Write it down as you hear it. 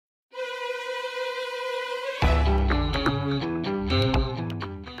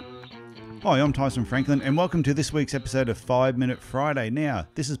Hi, I'm Tyson Franklin and welcome to this week's episode of 5 Minute Friday. Now,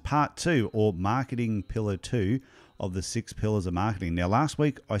 this is part 2 or marketing pillar 2 of the 6 pillars of marketing. Now, last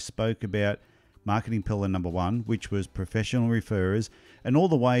week I spoke about marketing pillar number 1, which was professional referrers and all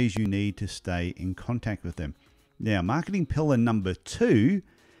the ways you need to stay in contact with them. Now, marketing pillar number 2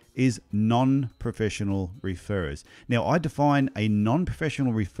 is non-professional referrers. Now, I define a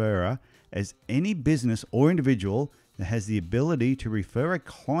non-professional referrer as any business or individual that has the ability to refer a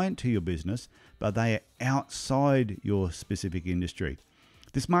client to your business, but they are outside your specific industry.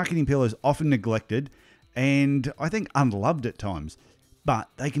 This marketing pillar is often neglected and I think unloved at times, but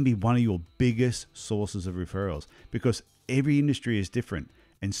they can be one of your biggest sources of referrals because every industry is different,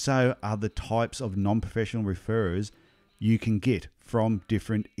 and so are the types of non-professional referrers you can get from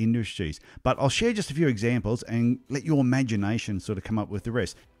different industries. But I'll share just a few examples and let your imagination sort of come up with the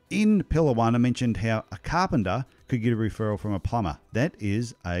rest. In pillar 1, I mentioned how a carpenter could get a referral from a plumber. That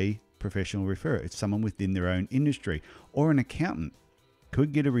is a professional referrer. It's someone within their own industry. Or an accountant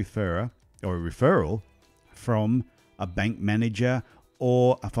could get a referrer or a referral from a bank manager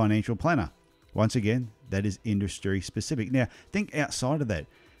or a financial planner. Once again, that is industry specific. Now, think outside of that.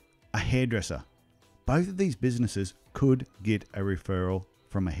 A hairdresser. Both of these businesses could get a referral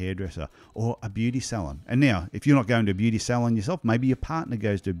from a hairdresser or a beauty salon. And now, if you're not going to a beauty salon yourself, maybe your partner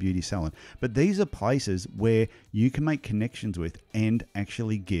goes to a beauty salon. But these are places where you can make connections with and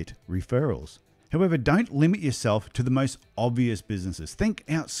actually get referrals. However, don't limit yourself to the most obvious businesses. Think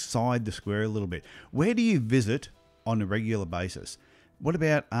outside the square a little bit. Where do you visit on a regular basis? What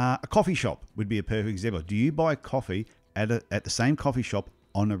about a coffee shop would be a perfect example. Do you buy coffee at the same coffee shop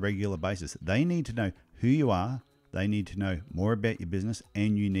on a regular basis? They need to know who you are. They need to know more about your business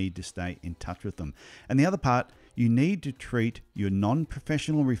and you need to stay in touch with them. And the other part, you need to treat your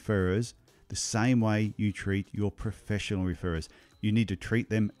non-professional referrers the same way you treat your professional referrers. You need to treat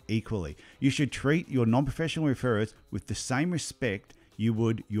them equally. You should treat your non-professional referrers with the same respect you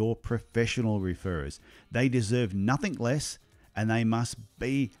would your professional referrers. They deserve nothing less and they must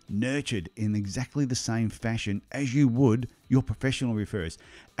be nurtured in exactly the same fashion as you would your professional referrers.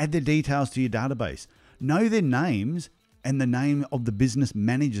 Add the details to your database. Know their names and the name of the business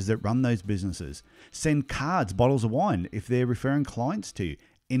managers that run those businesses. Send cards, bottles of wine if they're referring clients to you.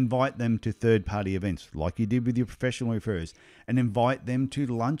 Invite them to third-party events like you did with your professional referrers, and invite them to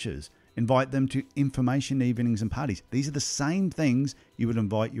lunches. Invite them to information evenings and parties. These are the same things you would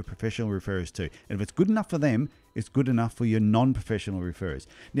invite your professional referrers to. And if it's good enough for them, it's good enough for your non-professional referrers.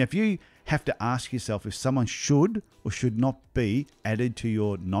 Now, if you have to ask yourself if someone should or should not be added to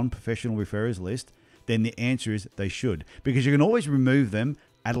your non-professional referrers list, then the answer is they should, because you can always remove them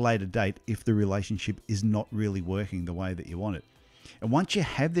at a later date if the relationship is not really working the way that you want it. And once you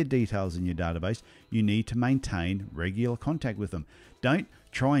have their details in your database, you need to maintain regular contact with them. Don't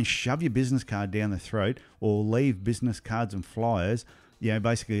try and shove your business card down the throat or leave business cards and flyers,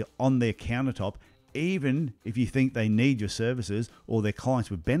 basically on their countertop, even if you think they need your services or their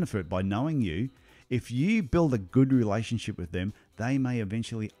clients would benefit by knowing you. If you build a good relationship with them, they may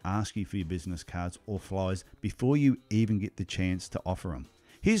eventually ask you for your business cards or flyers before you even get the chance to offer them.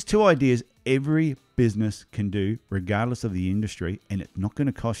 Here's 2 ideas every business can do regardless of the industry, and it's not going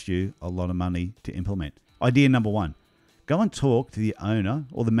to cost you a lot of money to implement. Idea number 1, go and talk to the owner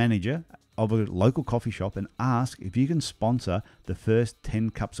or the manager of a local coffee shop and ask if you can sponsor the first 10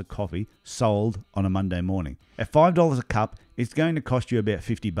 cups of coffee sold on a Monday morning. At $5 a cup, it's going to cost you about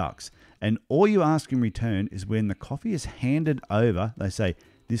 $50. And all you ask in return is when the coffee is handed over, they say,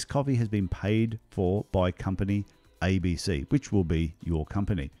 this coffee has been paid for by company ABC, which will be your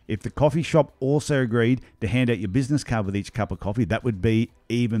company. If the coffee shop also agreed to hand out your business card with each cup of coffee, that would be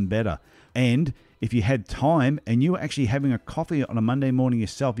even better. And if you had time and you were actually having a coffee on a Monday morning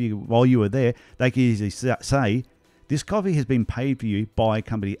yourself while you were there, they could easily say, this coffee has been paid for you by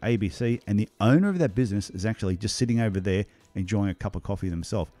company ABC, and the owner of that business is actually just sitting over there enjoying a cup of coffee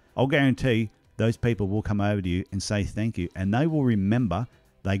themselves. I'll guarantee those people will come over to you and say thank you, and they will remember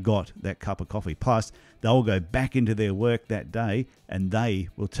they got that cup of coffee. Plus, they'll go back into their work that day and they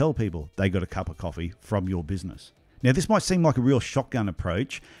will tell people they got a cup of coffee from your business. Now, this might seem like a real shotgun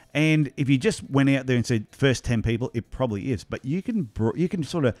approach, and if you just went out there and said first 10 people, it probably is. But you can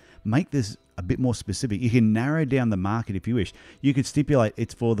sort of make this a bit more specific. You can narrow down the market if you wish. You could stipulate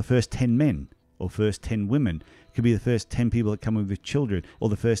it's for the first 10 men or first 10 women. It could be the first 10 people that come in with children or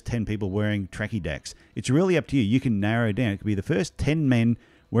the first 10 people wearing tracky dacks. It's really up to you. You can narrow it down. It could be the first 10 men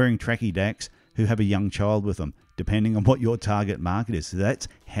wearing tracky dacks who have a young child with them, depending on what your target market is. So that's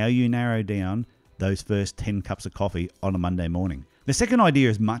how you narrow down those first 10 cups of coffee on a Monday morning. The second idea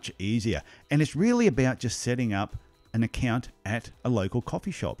is much easier, and it's really about just setting up an account at a local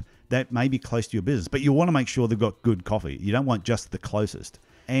coffee shop. that may be close to your business, but you want to make sure they've got good coffee. You don't want just the closest.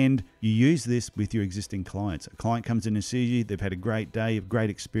 And you use this with your existing clients. A client comes in and sees you, they've had a great day, a great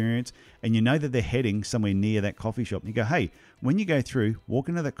experience, and you know that they're heading somewhere near that coffee shop. And you go, hey, when you go through, walk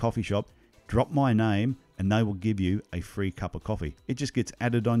into that coffee shop, drop my name, and they will give you a free cup of coffee. It just gets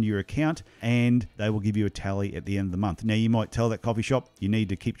added onto your account and they will give you a tally at the end of the month. Now, you might tell that coffee shop you need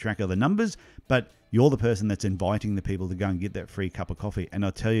to keep track of the numbers, but you're the person that's inviting the people to go and get that free cup of coffee. And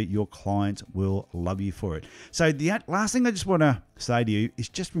I'll tell you, your clients will love you for it. So the last thing I just want to say to you is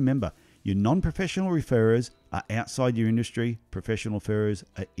just remember, your non-professional referrers are outside your industry, professional referrers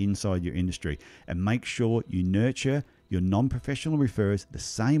are inside your industry. And make sure you nurture your non-professional referrers the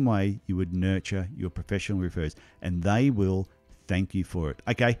same way you would nurture your professional referrers, and they will thank you for it.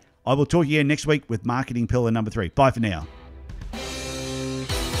 Okay, I will talk to you next week with marketing pillar number 3. Bye for now.